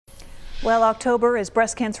Well, October is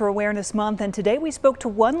Breast Cancer Awareness Month, and today we spoke to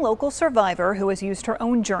one local survivor who has used her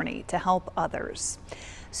own journey to help others.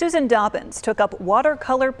 Susan Dobbins took up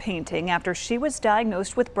watercolor painting after she was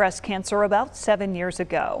diagnosed with breast cancer about 7 years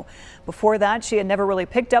ago. Before that, she had never really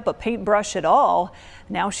picked up a paintbrush at all.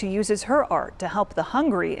 Now she uses her art to help the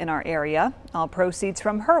hungry in our area. All proceeds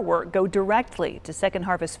from her work go directly to Second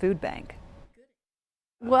Harvest Food Bank.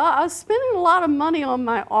 Well, I was spending a lot of money on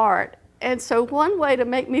my art. And so one way to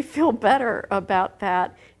make me feel better about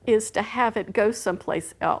that is to have it go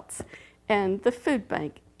someplace else. And the food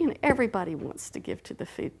bank, everybody wants to give to the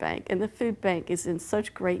food bank, and the food bank is in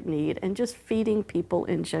such great need, and just feeding people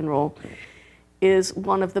in general is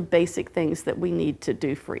one of the basic things that we need to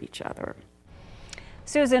do for each other.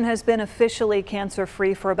 Susan has been officially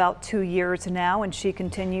cancer-free for about 2 years now, and she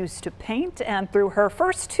continues to paint, and through her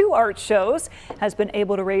first 2 art shows has been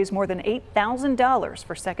able to raise more than $8,000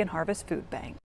 for Second Harvest Food Bank.